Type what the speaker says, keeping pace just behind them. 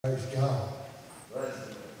Praise God.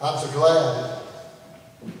 I'm so glad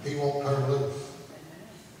that He won't turn loose.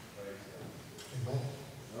 Amen.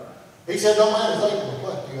 He said, no man is able to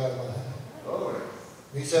pluck you out of my hand.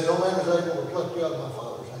 He said, no man is able to pluck you out of my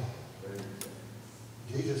Father's hand.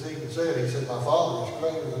 Jesus even said, He said, my Father is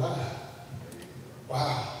greater than I.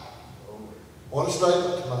 Wow. What a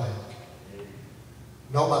statement to make.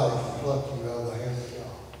 Nobody can pluck you out of the hand of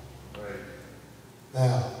God.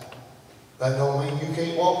 Now, that don't mean you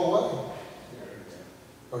can't walk away.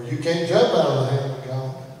 Or you can't jump out of the hand of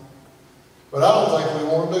God. But I don't think we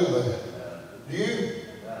want to do that. Do you?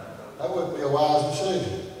 That wouldn't be a wise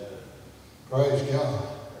decision. Praise God.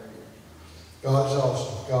 God is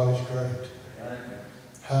awesome. God is great.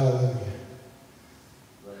 Hallelujah.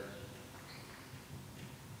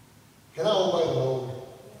 Can I obey the Lord?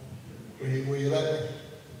 Will you let me?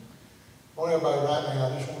 I want everybody right now, I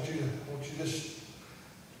just want you to just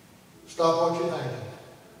stop what you're thinking.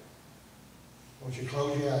 I want you to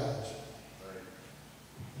close your eyes.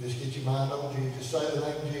 Just get your mind on Jesus. Say the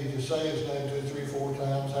name of Jesus. Say His name 2, 3, 4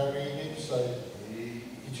 times, however you need to say it.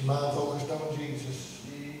 Get your mind focused on Jesus.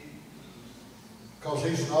 Because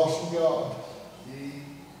He's an awesome God.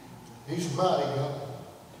 He's a mighty God.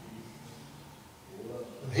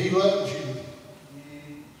 And He loves you.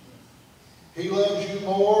 He loves you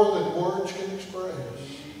more than words can express.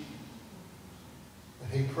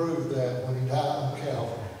 And He proved that when He died on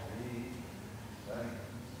Calvary.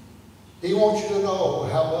 He wants you to know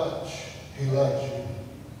how much He loves you.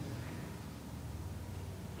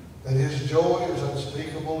 That His joy is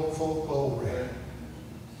unspeakable and full of glory.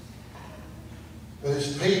 That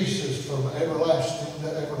His peace is from everlasting to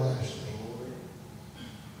everlasting.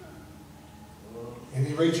 And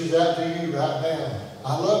He reaches out to you right now.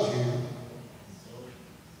 I love you.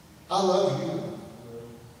 I love you.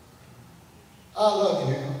 I love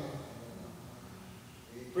you.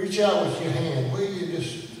 Reach out with your hand. Will you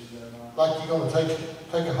just, like you're going to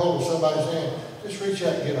take a hold of somebody's hand, just reach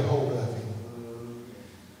out and get a hold of Him.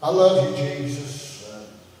 I love you, Jesus.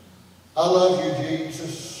 I love you,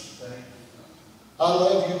 Jesus. I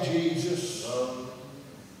love you, Jesus.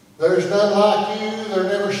 There's none like you. There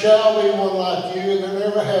never shall be one like you. And there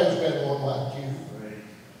never has been one like you.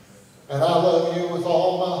 And I love you with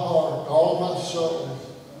all my heart, all my soul,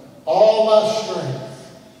 all my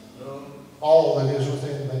strength, all that is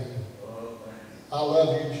within me. I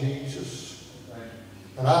love you, Jesus.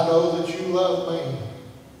 And I know that you love me.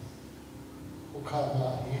 Oh, come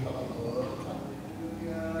on.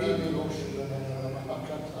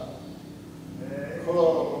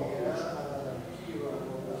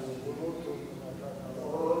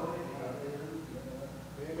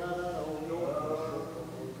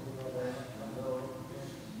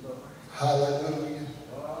 Hallelujah.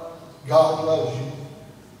 God loves you.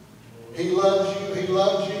 He loves you. He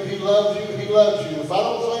loves you. He loves you. He loves you. If I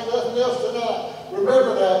don't say nothing else tonight,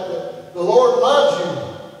 remember that the Lord loves you.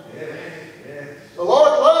 The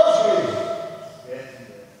Lord loves you.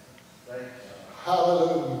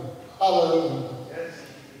 Hallelujah. Hallelujah.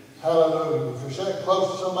 Hallelujah. If you're sitting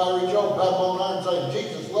close to somebody, reach over, pat them on the arm and say,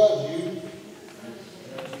 Jesus loves you.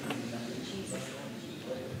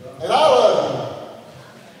 And I love you.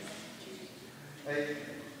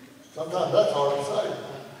 Sometimes that's hard to say.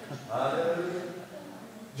 Hallelujah.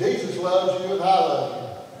 Jesus loves you and I love you.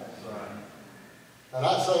 That's right. And I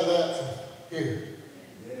say that from here.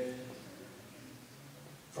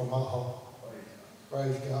 From my heart.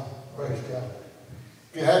 Praise God. Praise God.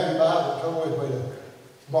 If you have your Bible, turn with me to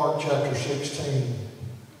Mark chapter 16.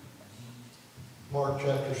 Mark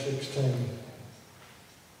chapter 16.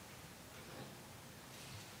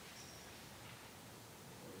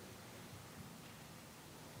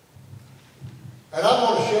 And I'm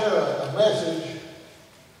going to share a message,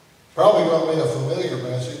 probably going to be a familiar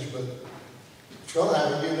message, but it's going to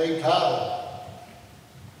have a unique title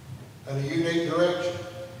and a unique direction,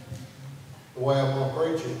 the way I'm going to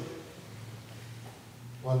preach it.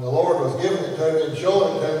 When the Lord was giving it to me and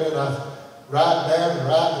showing it to me, and I write down and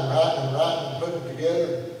writing and putting it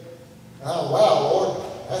together. And I thought, wow, Lord,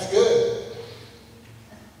 that's good.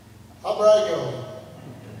 I'll brag on it.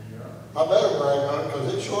 I better brag on it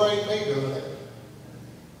because it sure ain't me doing it.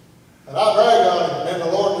 And I bragged on it, and then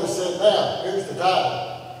the Lord just said, now, here's the title.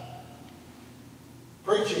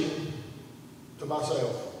 Preaching to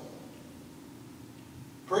myself.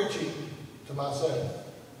 Preaching to myself.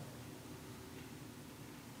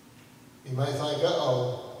 You may think,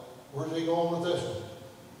 uh-oh, where's he going with this one?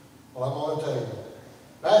 Well, I'm going to tell you.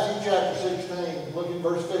 Matthew chapter 16, look at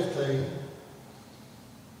verse 15.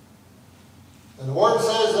 And the word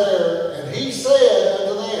says there, and He said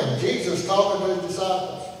unto them, Jesus talking to His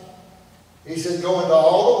disciples, He said, go into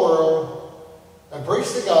all the world and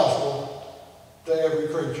preach the gospel to every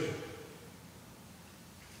creature.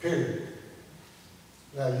 Period.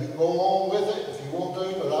 Now, you can go on with it if you want to,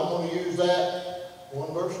 but I'm going to use that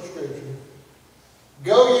one verse of Scripture.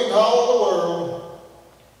 Go ye into all the world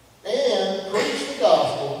and preach the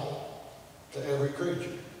gospel to every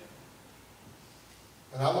creature.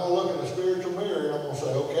 And I'm going to look in the spiritual mirror and I'm going to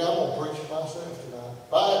say, okay, I'm going to preach to myself tonight.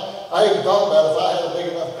 I even thought about if I had a big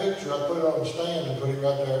enough picture, I'd put it on the stand and put it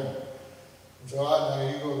right there. And so I know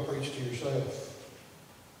you're going to preach to yourself.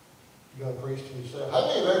 You're going to preach to yourself. How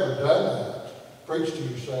many have ever done that? Preach to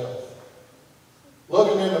yourself.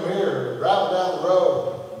 Looking in the mirror, driving down the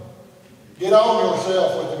road. Get on yourself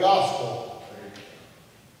with the gospel.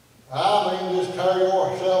 I mean, just tear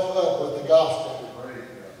yourself up with the gospel.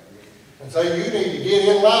 And say, you need to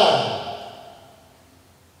get in line.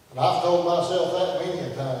 And I've told myself that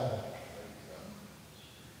many a time.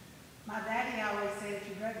 My daddy always said, if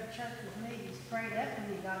you go to church with me, you prayed up when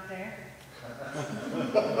you got there.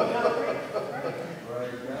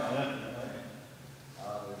 Praise God.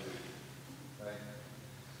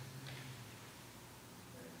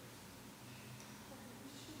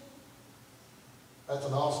 That's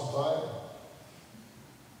an awesome thing.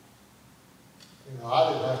 You know,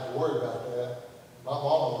 I didn't have to worry about that. My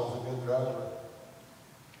mama was a good driver.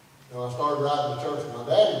 You know, I started riding to church with my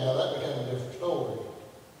daddy. Now that became a different story.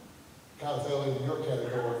 Kind of fell into your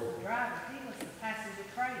category. The driver, he was the passenger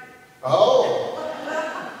freighter. Oh!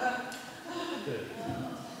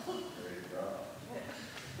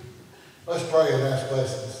 Let's pray and ask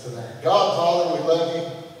blessings tonight. God, Father, we love you.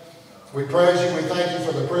 We praise you. We thank you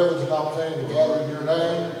for the privilege and opportunity to gather in your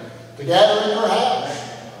name, to gather in your house,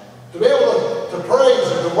 to be able to praise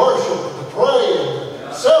and to worship and to pray and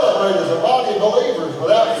to celebrate as a body of believers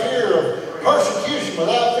without fear of persecution,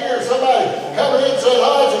 without fear of somebody coming in and saying,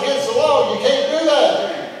 oh, it's against the law. You can't do that.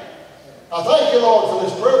 I thank you, Lord, for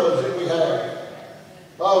this privilege that we have.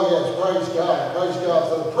 Oh, yes, praise God. Praise God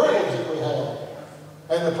for the privilege that we have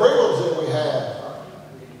and the privilege that we have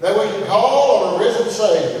that we can call on a risen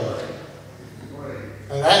Savior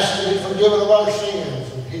and ask to be forgiven of our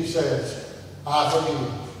sins. And he says, I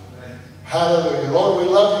forgive. Hallelujah. Lord,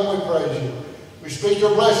 we love you and we praise you. We speak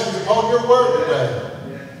your blessings upon your word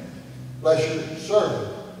today. Bless your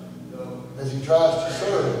servant as he tries to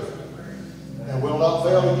serve. And will not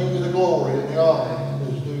fail to give you the glory and the honor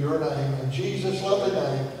that is due your name. In Jesus' lovely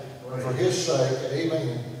name, and for his sake,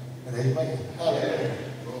 amen and amen. Hallelujah.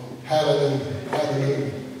 Hallelujah.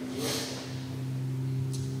 Hallelujah.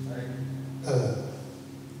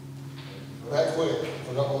 That quick.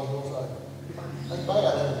 Forgot what I was going to say. That's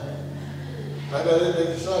bad. Maybe I didn't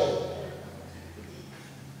need to say it.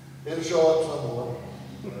 It'll show up somewhere.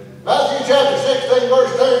 Matthew chapter 16,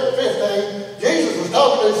 verse 15, Jesus was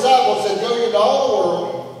talking to his disciples and said, go into all the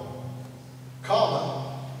world, comma,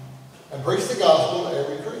 and preach the gospel to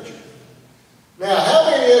every creature. Now, how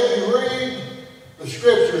many of you read the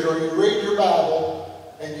scriptures or you read your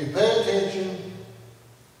Bible and you pay attention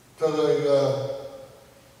to the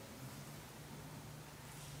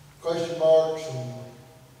question marks and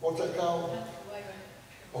what's that called?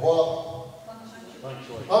 What?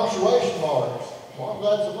 Punctuation marks. Well, I'm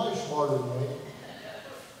glad somebody's smarter than me.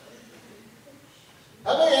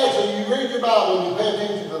 How many actually, you read your Bible and you pay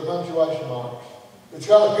attention to the punctuation marks? It's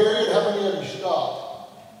got a period, how many of you stop?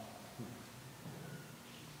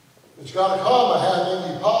 It's got a comma, how many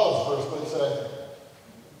of you pause for a split second?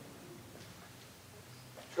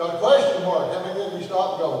 It's got a question mark, how many of you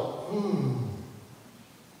stop and go,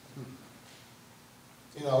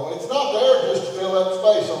 You know, it's not there just to fill up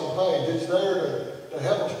space on the page. It's there to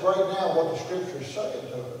help us break down what the Scripture is saying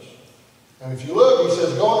to us. And if you look, he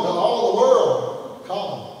says, go into all the world,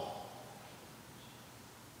 comma.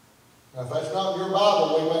 Now, if that's not in your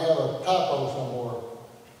Bible, we may have a typo somewhere.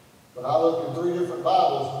 But I looked in 3 different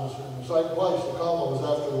Bibles, and in the same place, the comma was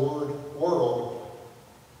after the word world.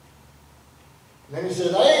 And then he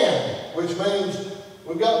said, and, which means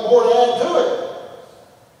we've got more to add to it.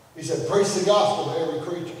 He said, preach the gospel to every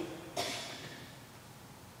creature.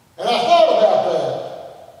 And I thought about that.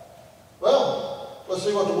 Well, let's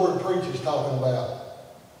see what the word preach is talking about.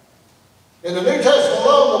 In the New Testament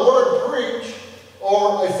alone, the word preach,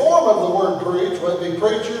 or a form of the word preach, whether it be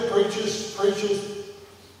preacher, preaches,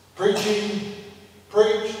 preaching,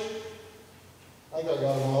 preached, I think I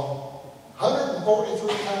got them all,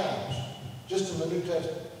 143 times, just in the New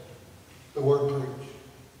Testament, the word preach.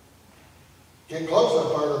 Get close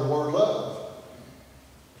up part of the word love.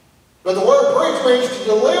 But the word preach means to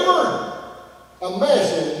deliver a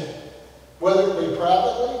message, whether it be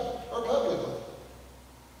privately or publicly.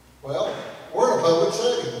 Well, we're in a public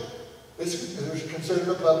setting. It's considered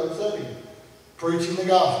a public study. Preaching the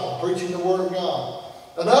gospel, preaching the word of God.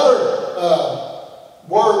 Another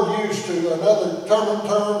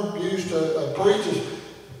term used to preach is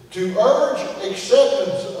to urge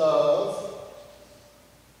acceptance of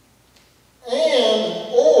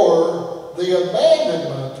and or the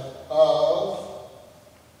abandonment of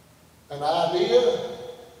an idea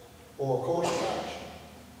or a course of action.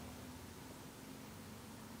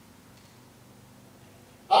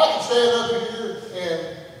 I can stand up here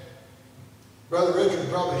and Brother Richard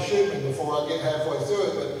probably shoot me before I get halfway through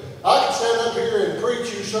it, but I can stand up here and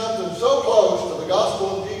preach you something so close to the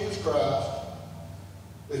gospel of Jesus Christ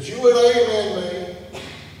that you would amen me,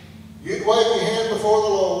 you'd wave your hand before the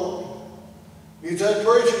Lord, you'd say,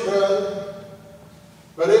 preach it, brother,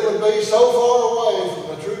 but it would be so far away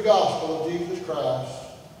from the true gospel of Jesus Christ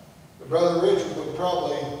that Brother Richard would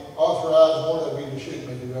probably authorize one of you to shoot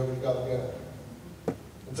me, whoever's got a gun.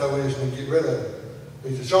 And so we just need to get rid of him.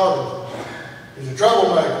 He's a charlatan. He's a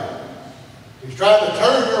troublemaker. He's trying to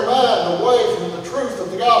turn your mind away from the truth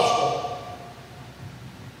of the gospel.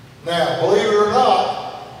 Now, believe it or not,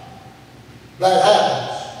 that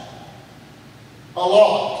happens a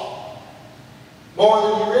lot. More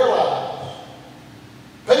than you realize.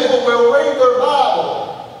 People will read their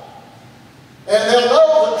Bible and they'll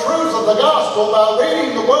know the truth of the gospel by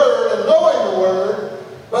reading the Word and knowing the Word,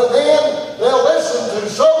 but then they'll listen to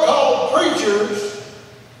so-called preachers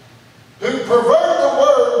who pervert the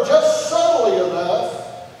Word just subtly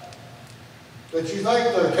enough that you think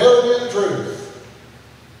they're telling you the truth.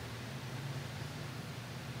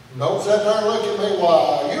 Don't sit there and look at me,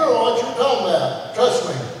 why, you don't know what you're talking about. Trust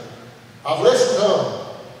me, I've listened to them.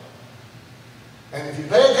 And if you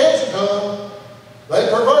pay attention to them, they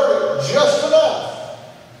pervert it just enough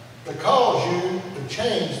to cause you to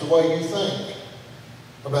change the way you think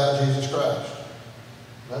about Jesus Christ.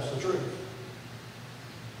 That's the truth.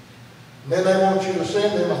 And then they want you to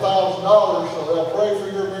send them $1,000 so they'll pray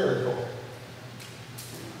for your miracle.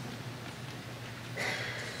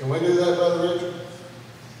 Can we do that, Brother Richard?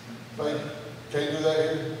 Can't do that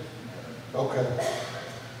here? Okay.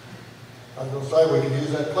 I was going to say we can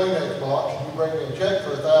use that Kleenex box and you bring me a check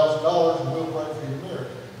for $1,000 and we'll pray for your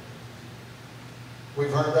miracle.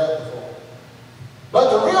 We've heard that before. But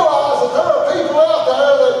to realize that there are people out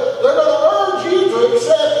there that they're going to urge you to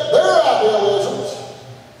accept their idealisms,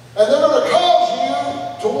 and they're going to cause you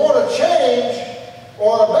to want to change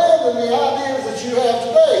or abandon the ideas that you have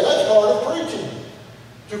today. That's part of preaching,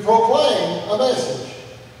 to proclaim a message.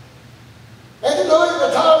 And to do it in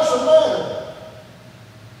a tiresome manner.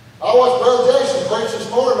 I watched Brother Jason preach this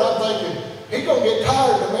morning, and I'm thinking, he's going to get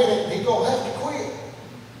tired in a minute, and he's going to have to quit.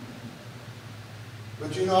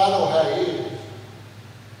 But you know, I know how he is.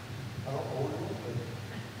 I don't know what he will do.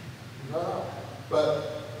 No. But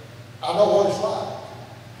I know what it's like.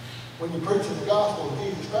 When you're preaching the gospel of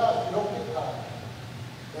Jesus Christ, you don't get tired.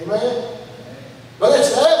 Amen? But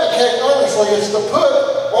it's to advocate earnestly, it's to put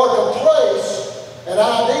or to place an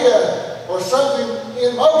idea or something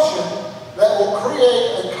in motion that will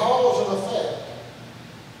create and cause an effect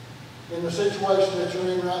in the situation that you're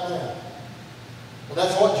in right now. And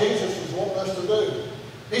that's what Jesus was wanting us to do.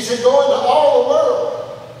 He said, go into all the world.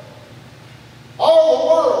 All the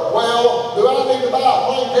world. Well, do I need to buy a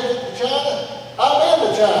plane ticket to China? I've been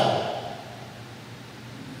to China.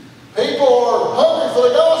 People are hungry for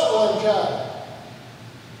the gospel in China.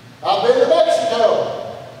 I've been to Mexico.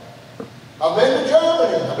 I've been to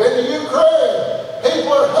Germany. I've been to Ukraine.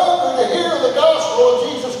 People are hungry to hear the gospel of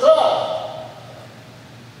Jesus Christ.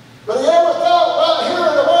 But you ever thought right here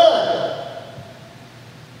in America,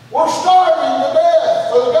 we're starving to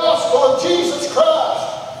death for the gospel of Jesus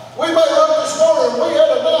Christ. We may look this morning, we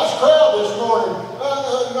had a nice crowd this morning,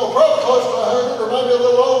 probably close to 100 or maybe a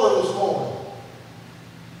little over this morning.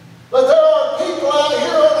 But there are people out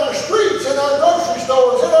here on our streets, in our grocery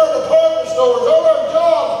stores, in our department stores, on our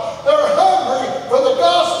jobs. They're hungry for the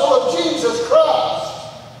gospel of Jesus Christ.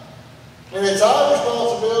 And it's our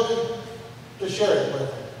responsibility to share it with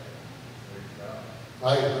them.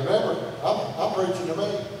 Hey, remember, I'm preaching to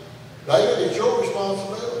me. David, it's your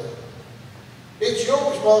responsibility. It's your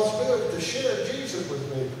responsibility to share Jesus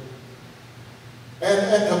with me.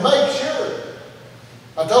 And to make sure.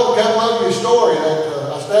 I told a couple of you a story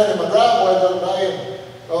that I stand in my driveway the other day, and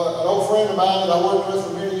an old friend of mine that I worked with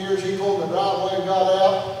for many years, he pulled in the driveway and got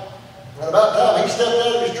out. And about time he stepped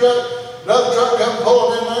out of his truck, another truck come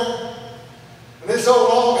pulling in there. And this old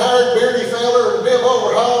long-haired, beardy feller, bib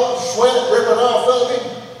overhauled, sweat dripping off of him.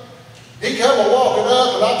 He come walking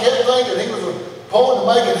up, and I kept thinking he was pointing and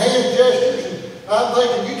making hand gestures. And I'm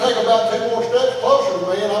thinking, you take about 2 more steps closer to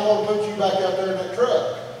me, and I'm going to put you back out there in that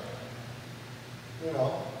truck. You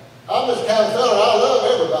know, I'm this kind of fella, I love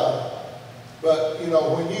everybody. But, you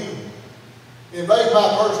know, when you invade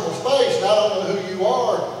my personal space and I don't know who you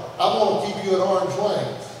are, I'm going to keep you at arm's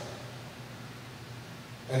length.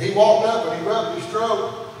 And he walked up and he rubbed his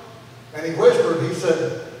throat and he whispered, he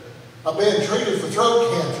said, I've been treated for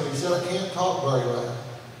throat cancer. He said, I can't talk very loud.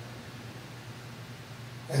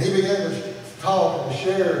 And he began to talk and to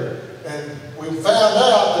share. And we found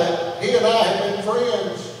out that he and I had been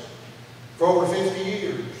friends for over 50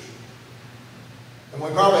 years. And we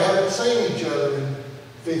probably haven't seen each other in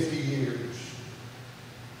 50 years.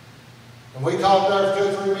 And we talked there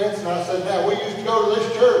for 2 or 3 minutes, and I said, now, we used to go to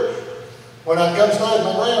this church. When I'd come stay with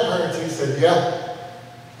my grandparents, he said, yeah.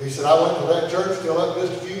 He said, I went to that church till up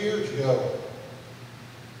just a few years ago.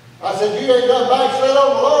 I said, you ain't done backslid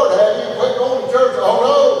on the Lord, have you? Quit going to church. Oh,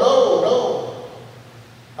 no.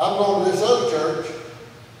 I'm going to this other church.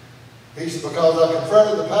 He said, because I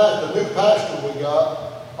confronted the new pastor we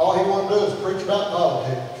got, all he wanted to do is preach about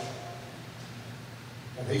politics.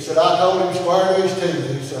 And he said, I told him square to his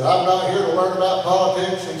teeth. He said, I'm not here to learn about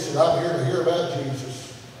politics. He said, I'm here to hear about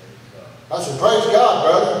Jesus. I said, praise God,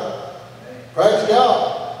 brother. Praise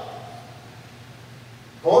God.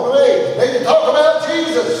 Point to me. Need to talk about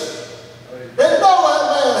Jesus. Didn't know that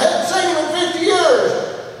man. Hadn't seen him in 50 years.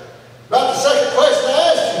 About the second question I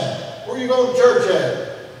asked him, where are you going to church at?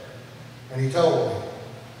 And he told me,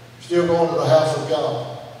 still going to the house of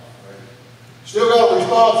God. Still got a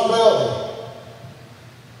responsibility.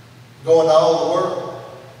 Going to all the world.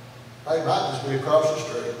 They might just be across the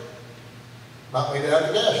street. Might be down at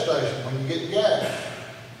the gas station when you get gas.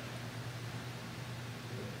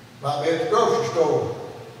 Might be at the grocery store.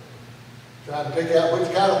 Trying to pick out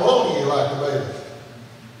which kind of bologna you like the best.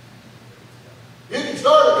 You can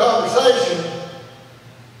start a conversation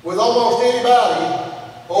with almost anybody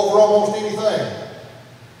over almost anything.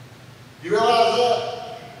 You realize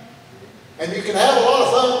that? And you can have a lot of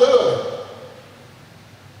fun doing it.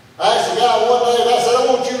 I asked a guy one day, and I said, I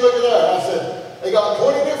want you to look at that. I said, they got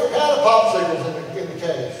 20 different kind of popsicles in the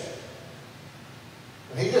case.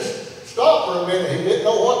 And he just stopped for a minute. He didn't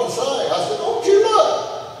know what to say. I said, don't you look?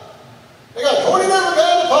 They got 20 different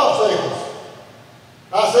kind of popsicles.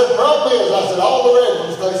 I said, the problem is, I said, all the red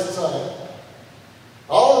ones taste the same.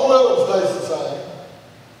 All the blue ones taste the same.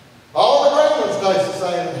 All the green ones taste the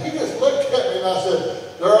same. And he just looked at me and I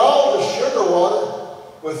said, they're all just sugar water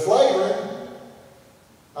with flavoring.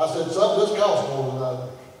 I said, some just cost more than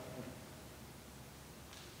others.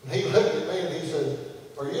 And he looked at me and he said,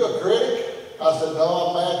 are you a critic? I said, no,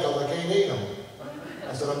 I'm mad because I can't eat them.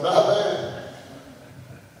 I said, I'm diabetic.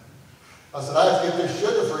 I said, I have to get this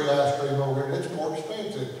sugar-free ice cream over here, and it's more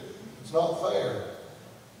expensive. It's not fair.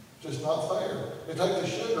 It's just not fair. They take the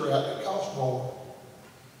sugar out, it costs more.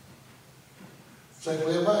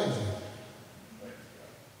 Simply amazing.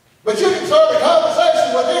 But you can start a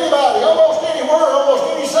conversation with anybody, almost anywhere, almost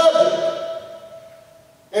any subject.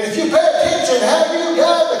 And if you pay attention how you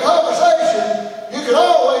guide the conversation, you can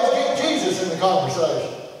always get Jesus in the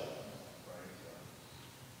conversation.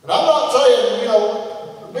 And I'm not saying,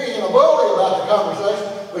 being a bully about the conversation,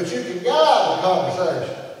 but you can guide the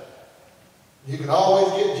conversation. You can always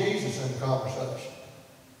get Jesus in the conversation.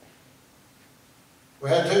 We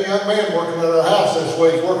had 2 young men working at our house this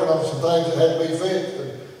week, working on some things that had to be fixed.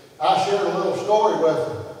 And I shared a little story with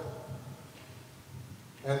them.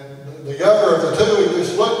 And the younger of the two, he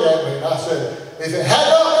just looked at me and I said, if it had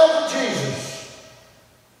not been for Jesus,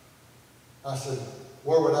 I said,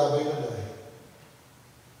 where would I be today?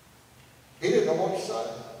 He didn't know what to say.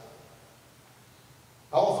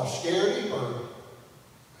 I don't know if I scared him or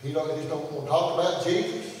he just don't want to talk about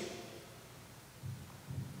Jesus.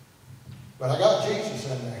 But I got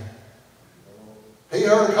Jesus in there. He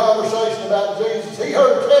heard a conversation about Jesus. He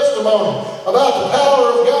heard a testimony about the power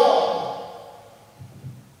of God.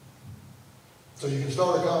 So you can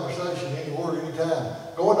start a conversation anywhere, anytime.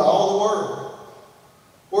 Go into all the world.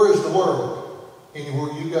 Where is the world?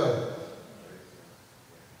 Anywhere you go.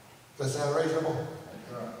 Does that sound reasonable?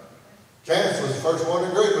 Janice was the first one to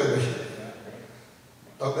agree with me.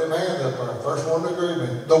 Throw them hands up there. First one to agree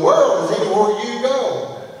with me. The world is anywhere you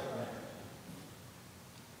go.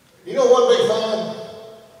 You know what would be fun?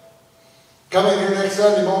 Come in here next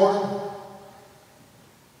Sunday morning.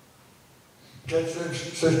 Catch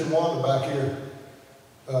Sister Wanda back here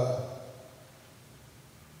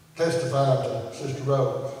testifying to Sister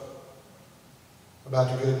Rose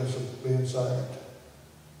about the goodness of being saved.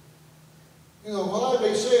 Well, that'd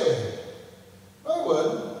be silly. I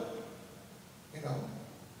wouldn't.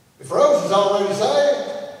 If Rose is already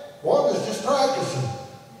saved, Wanda's just practicing.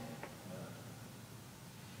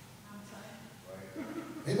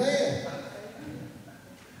 Amen.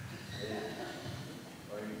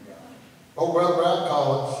 Old Brother Brown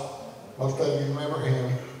Collins, most of you remember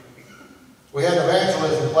him. We had an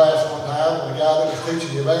evangelism class one time, and the guy that was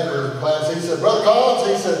teaching the evangelism class, he said, Brother Collins,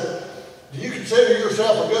 he said, do you consider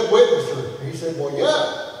yourself a good witnesser? And he said, well,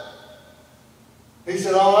 yeah. He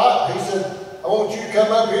said, all right. He said, I want you to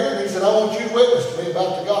come up here, and he said, I want you to witness to me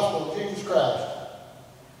about the gospel of Jesus Christ.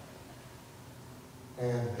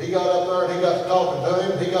 And he got up there, and he got to talking to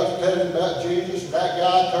him, and he got to telling him about Jesus, and that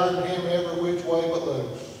guy turned him every which way but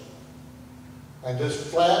loose. And just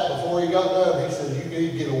flat before he got done, he said, you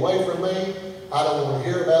need to get away from me. I don't want to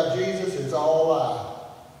hear about Jesus. It's all a lie.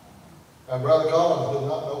 And Brother Collins did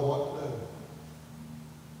not know what to do.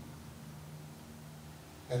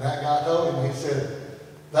 And that guy told him, he said,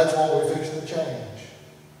 that's what we're fixing to change.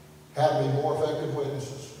 How to be more effective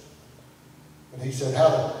witnesses. And he said, how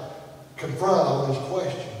to confront all these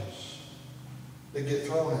questions that get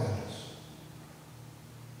thrown at us.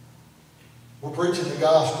 We're preaching the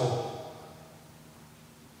gospel.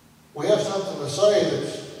 We have something to say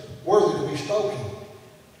that's worthy to be spoken.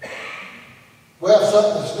 We have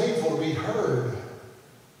something that's needful to be heard.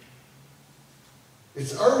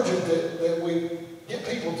 It's urgent that we get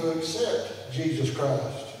people to accept Jesus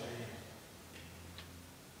Christ.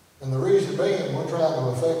 And the reason being, we're trying to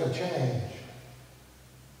effect a change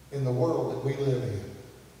in the world that we live in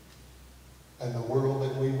and the world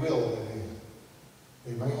that we will live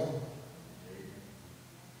in. Amen?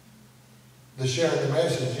 The sharing the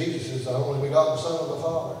message, Jesus is the only begotten Son of the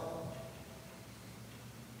Father.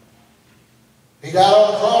 He died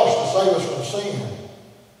on the cross to save us from sin.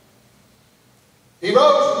 He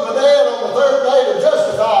rose from the dead on the third day to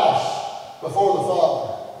justify us before the Father.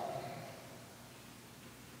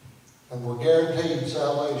 And we're guaranteed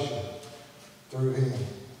salvation through Him.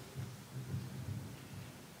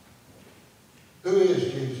 Who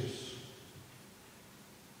is Jesus?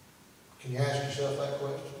 Can you ask yourself that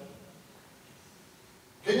question?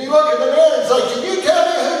 Can you look in the mirror and say, can you tell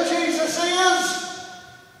me who Jesus is?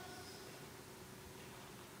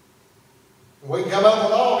 We can come up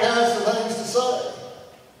with all kinds of things to say.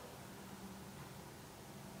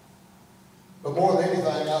 But more than anything,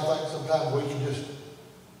 I think sometimes we can just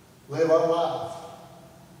live our life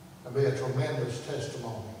and be a tremendous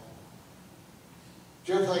testimony.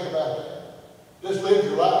 Did you ever think about that? Just live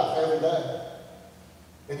your life every day,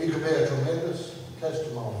 and you can be a tremendous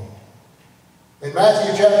testimony. In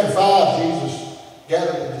Matthew chapter 5, Jesus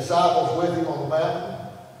gathered the disciples with him on the mountain,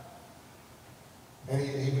 and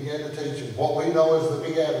he began to teach them what we know as the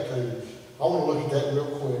Beatitudes. I want to look at that real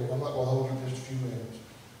quick. I'm not going to hold you just a few minutes.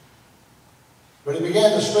 But he began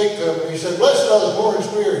to speak to them, and he said, blessed are the poor in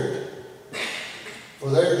spirit, for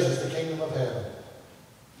theirs is the kingdom of heaven.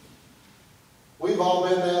 We've all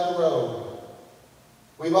been down the road.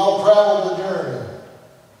 We've all traveled the journey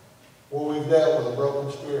where we've dealt with a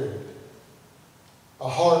broken spirit, a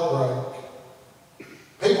heartbreak.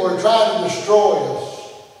 People are trying to destroy us.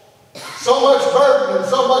 So much burden and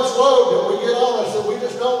so much load that we get on us that we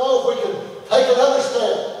just don't know if we can take another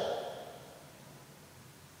step.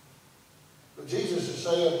 But Jesus is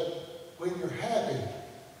saying, when you're happy,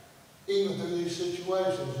 even through these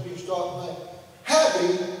situations, and you start to think,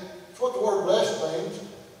 happy, that's what the word blessed means,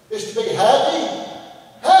 is to be happy.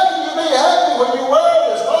 How can you be happy when your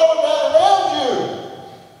world is falling down around you?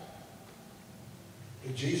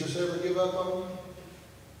 Did Jesus ever give up on you?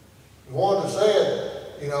 The one that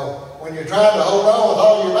said, you know, when you're trying to hold on with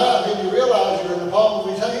all your might, then you realize you're in the palm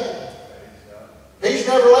of His hand. He's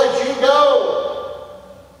never let you go.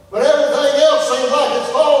 When everything else seems like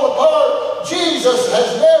it's falling apart, Jesus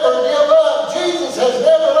has never given up. Jesus has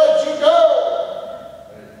never let you go.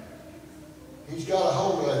 He's got a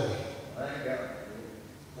hold of you.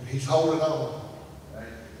 And He's holding on.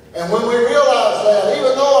 And when we realize that,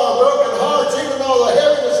 even though our broken hearts, even though the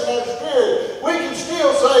heaviness in our spirit, we can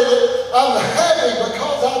still say that I'm happy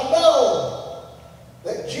because I know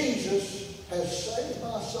that Jesus has saved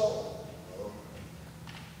my soul.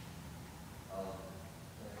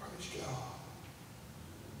 Praise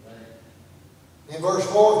God. In verse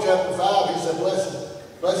 4 of chapter 5, he said,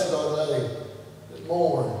 Blessed are they that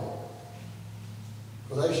mourn,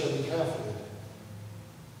 for they shall be comforted.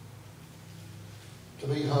 To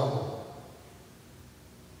be humble.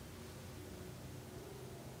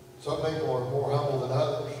 Some people are more humble than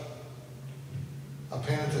others. A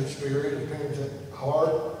penitent spirit, a penitent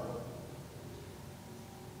heart.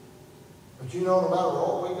 But you know, no matter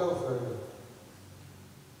what we go through,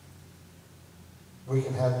 we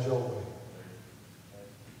can have joy.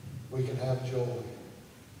 We can have joy.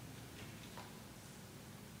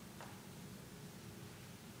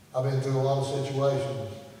 I've been through a lot of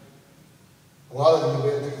situations. A lot of you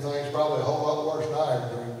have been through things probably a whole lot worse than I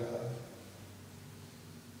ever dreamed of.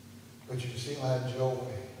 but you can still have joy.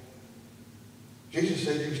 Jesus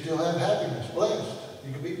said you can still have happiness, blessed.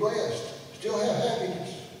 You can be blessed, still have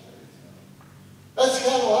happiness. That's the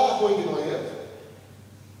kind of life we can live.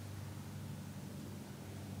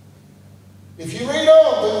 If you read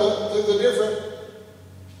on through the different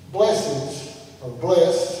blessings, or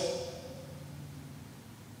blessed,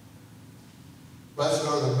 blessed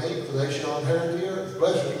are the meek, for they shall inherit the earth.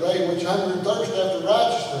 Blessed are they which hunger and thirst after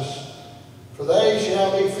righteousness, for they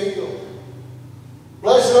shall be filled.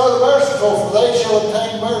 Blessed are the merciful, for they shall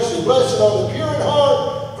obtain mercy. Blessed are the pure in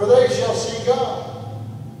heart, for they shall see God.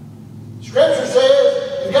 Scripture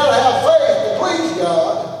says you've got to have faith to please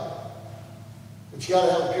God, but you've got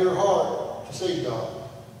to have a pure heart to see God.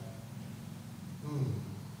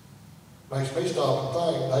 Makes me stop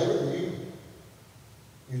and think, David,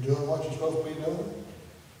 are you doing what you're supposed to be doing?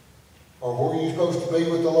 Or where are you supposed to be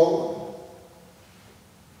with the Lord?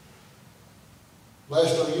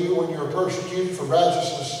 Blessed are you when you're persecuted for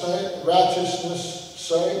righteousness'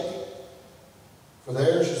 sake, for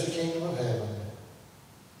theirs is the kingdom of heaven.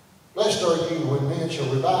 Blessed are you when men shall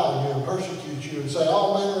revile you and persecute you and say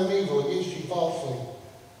all manner of evil against you falsely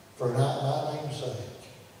for my name's sake.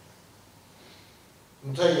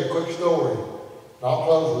 I'm going to tell you a quick story, and I'll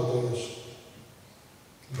close with this.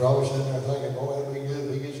 You're probably sitting there thinking, boy, that'd be good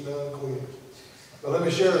if he gets done quick. But let me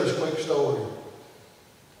share this quick story.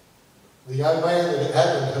 The young man that it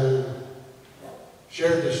happened to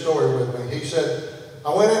shared this story with me. He said,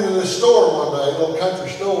 I went into this store one day, a little country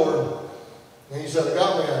store, and he said, I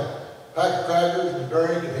got me a pack of crackers and a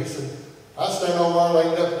drink, and he said, I stand over there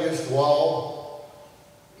leaned up against the wall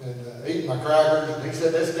and eating my crackers, and he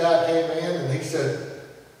said, this guy came in, and he said,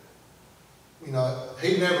 you know,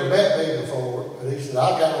 he'd never met me before, but he said,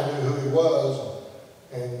 I kind of knew who he was.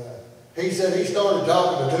 And he said he started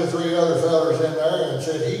talking to 2 or 3 other fellas in there and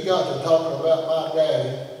said he got to talking about my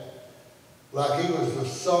daddy like he was the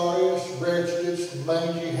sorriest, wretchedest,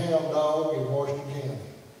 mangy hound dog in Washington County.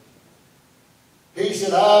 He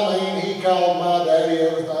said, I mean, he called my daddy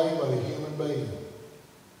everything but a human being.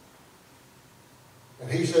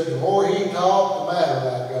 And he said, the more he talked, the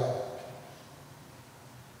madder I got.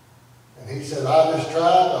 And he said, I just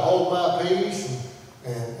tried to hold my peace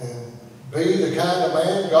and be the kind of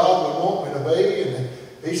man God would want me to be. And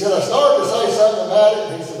he said, I started to say something about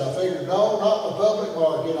it. And he said, I figured, no, not in the public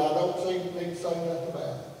market. I don't need to say nothing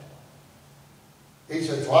about it. He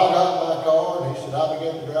said, so I got in my car, and he said, I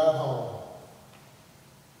began to drive home.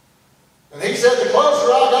 And he said, the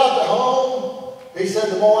closer I got to home, he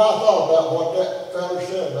said, the more I thought about what that fella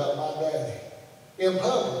said about my daddy in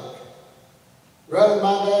public. Running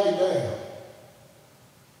my daddy down.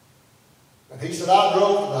 And he said, I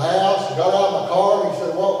drove to the house and got out of my car, and he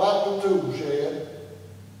said, walked back to the tool shed.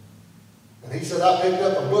 And he said, I picked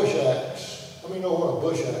up a bush axe. Let me know what a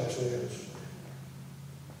bush axe is.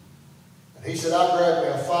 And he said, I grabbed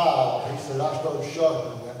me a file. He said, I started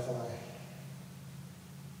sharpening that thing.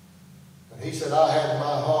 And he said, I had in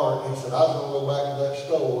my heart, he said, I was going to go back to that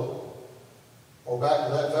store or back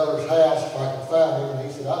to that feller's house if I could find him. And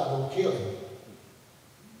he said, I was going to kill him.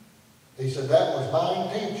 He said, that was my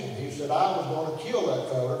intention. He said, I was going to kill that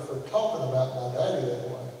fella for talking about my daddy that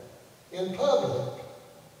way in public.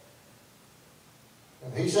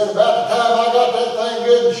 And he said, about the time I got that thing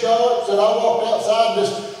good and sharp, said I walked outside and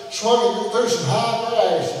just swung it through some high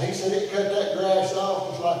grass. And he said, it cut that grass off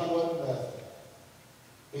just like it wasn't nothing.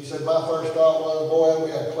 He said, my first thought was, boy, that'd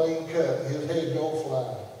be a clean cut. His head go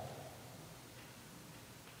flying.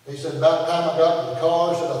 He said, about the time I got to the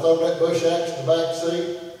car, he said, I threw that bush axe in the back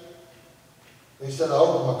seat. He said, I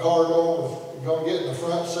opened my car door, was going to get in the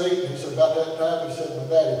front seat. And he said, about that time, he said, my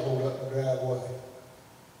daddy pulled up in the driveway.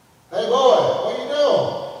 Hey, boy, what are you doing?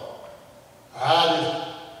 I just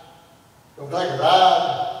going to take a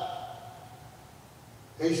ride.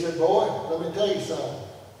 He said, boy, let me tell you something.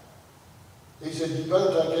 He said, you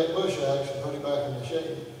better take that bush axe and put it back in the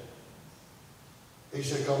shed. He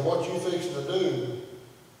said, because what you fixing to do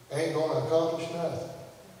ain't going to accomplish nothing.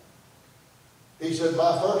 He said,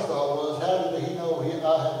 my first thought was, how did he know I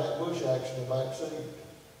had that bush axe in the back seat?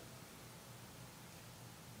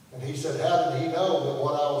 And he said, how did he know that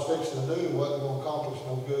what I was fixing to do wasn't going to accomplish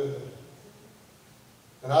no good?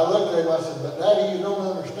 And I looked at him, I said, but Daddy, you don't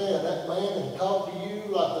understand. That man had talked to you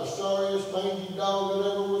like the sorriest mangy dog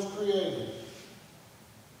that ever was created.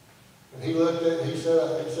 And he looked at, he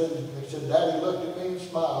said, Daddy looked at me and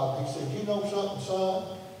smiled. He said, you know something,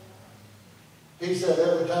 son? He said,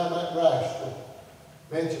 every time that rascal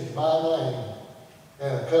mentions my name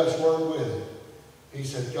and a cuss word with it, he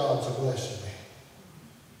said, God's a blessing me.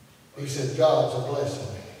 He said, God's a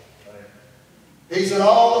blessing me. He said,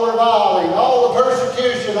 all the reviling, all the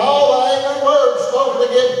persecution, all the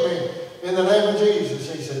In the name of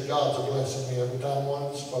Jesus, he said, God's a blessing me every time one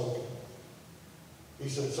is spoken. He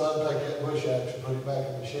said, son, take that bush axe and put it back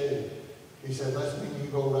in the shed. He said, let's mean you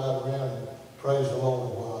go ride around and praise the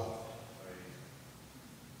Lord a while.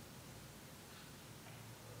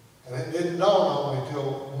 And it didn't dawn on me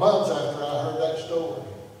until months after I heard that story,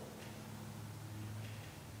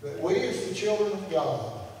 that we as the children of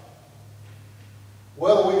God,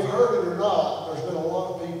 whether we've heard it or not, there's been a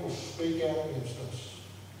lot of people speak out against us.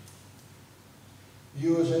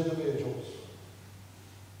 You as individuals.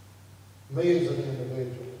 Me as an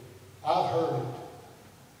individual. I've heard it.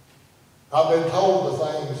 I've been told the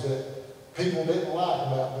things that people didn't like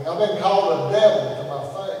about me. I've been called a devil to my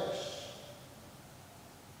face.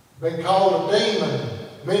 Been called a demon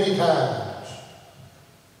many times.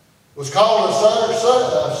 Was called a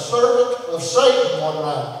servant of Satan one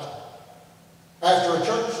night after a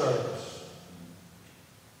church service.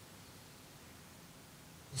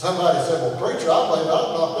 Somebody said, well, preacher, I believe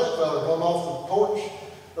I'd knock that fella come off the porch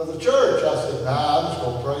of the church. I said, nah, I'm just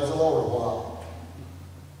going to praise the Lord a while.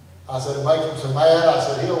 I said, it makes him so mad. I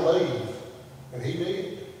said, he'll leave. And he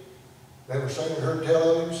did. Never seen or heard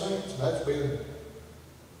tell of him since. And that's been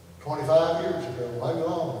 25 years ago, maybe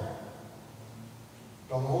longer.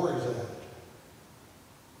 Don't know where he's at.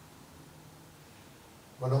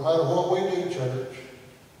 But no matter what we do, church,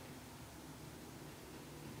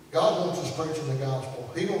 God wants us preaching the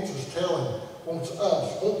gospel. He wants us telling, wants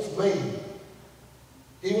us, wants me.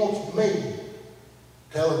 He wants me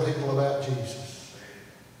telling people about Jesus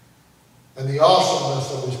and the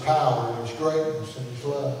awesomeness of his power and his greatness and his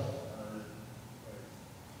love.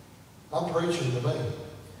 I'm preaching to me.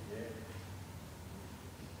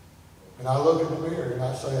 And I look in the mirror and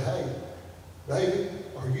I say, hey, David,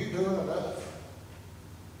 are you doing enough?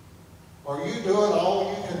 Are you doing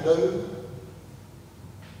all you can do?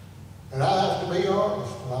 And I have to be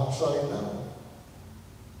honest, and I'll say no.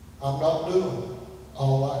 I'm not doing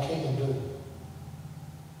all I can do.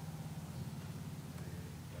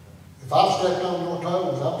 If I've stepped on your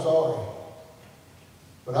toes, I'm sorry.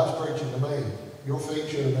 But I was preaching to me. Your feet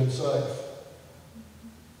should have been safe.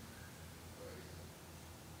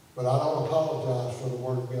 But I don't apologize for the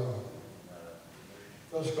Word of God.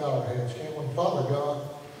 Let's bow our heads, can we? Father God,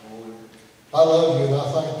 I love you and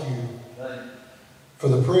I thank you for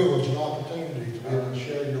the privilege and opportunity to be able to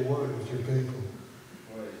share your Word with your people.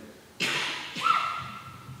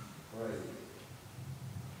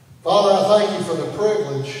 Father, I thank you for the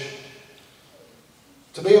privilege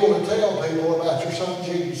to be able to tell people about your Son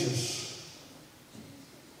Jesus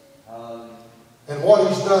and what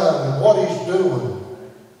he's done and what he's doing.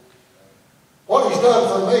 What he's done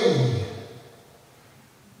for me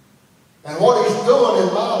and what he's doing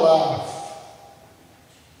in my life.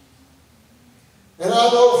 And I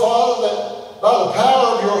know, Father, that by the power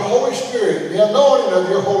of your Holy Spirit, the anointing of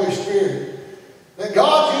your Holy Spirit, that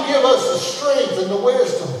God, you give us the strength and the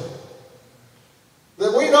wisdom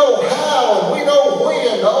that we know how and we know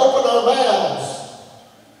when to open our mouths.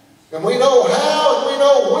 And we know how and we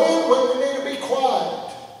know when we need to be quiet.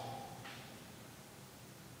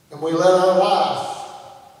 And we let our life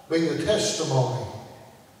be the testimony.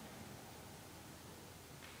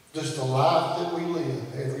 Just the life that we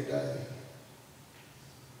live every day.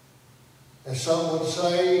 As some would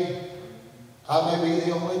say, I may be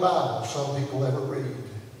the only Bible some people ever read.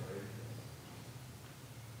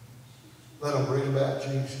 Let them read about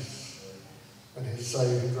Jesus and his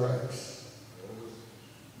saving grace.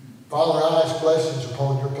 Father, I ask blessings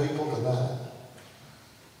upon your people tonight.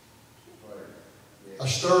 A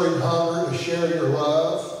stirring hunger to share your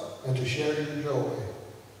love and to share your joy.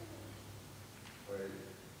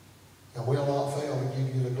 And we'll not fail to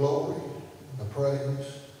give you the glory, and the praise,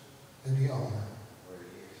 and the honor.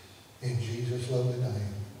 In Jesus' lovely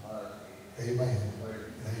name. Amen.